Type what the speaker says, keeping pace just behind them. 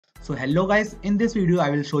So hello guys, in this video I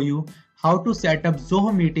will show you how to set up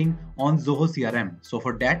Zoho meeting on Zoho CRM. So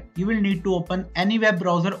for that you will need to open any web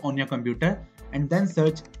browser on your computer and then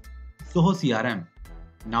search Zoho CRM.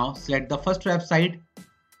 Now select the first website,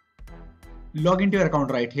 log into your account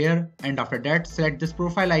right here, and after that select this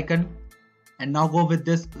profile icon and now go with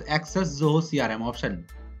this access Zoho CRM option.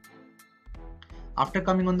 After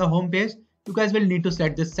coming on the home page, you guys will need to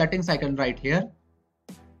select this settings icon right here.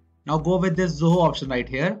 Now go with this Zoho option right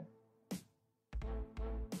here.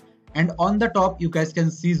 And on the top you guys can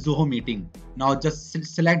see Zoho meeting. Now just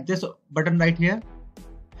select this button right here.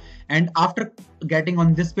 And after getting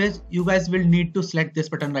on this page, you guys will need to select this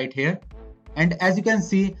button right here. And as you can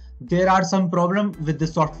see, there are some problem with the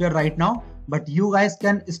software right now, but you guys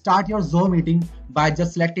can start your Zoho meeting by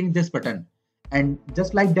just selecting this button. And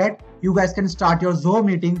just like that, you guys can start your Zoho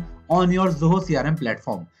meeting on your Zoho CRM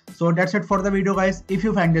platform. So that's it for the video guys. If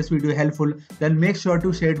you find this video helpful, then make sure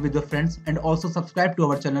to share it with your friends and also subscribe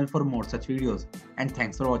to our channel for more such videos. And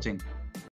thanks for watching.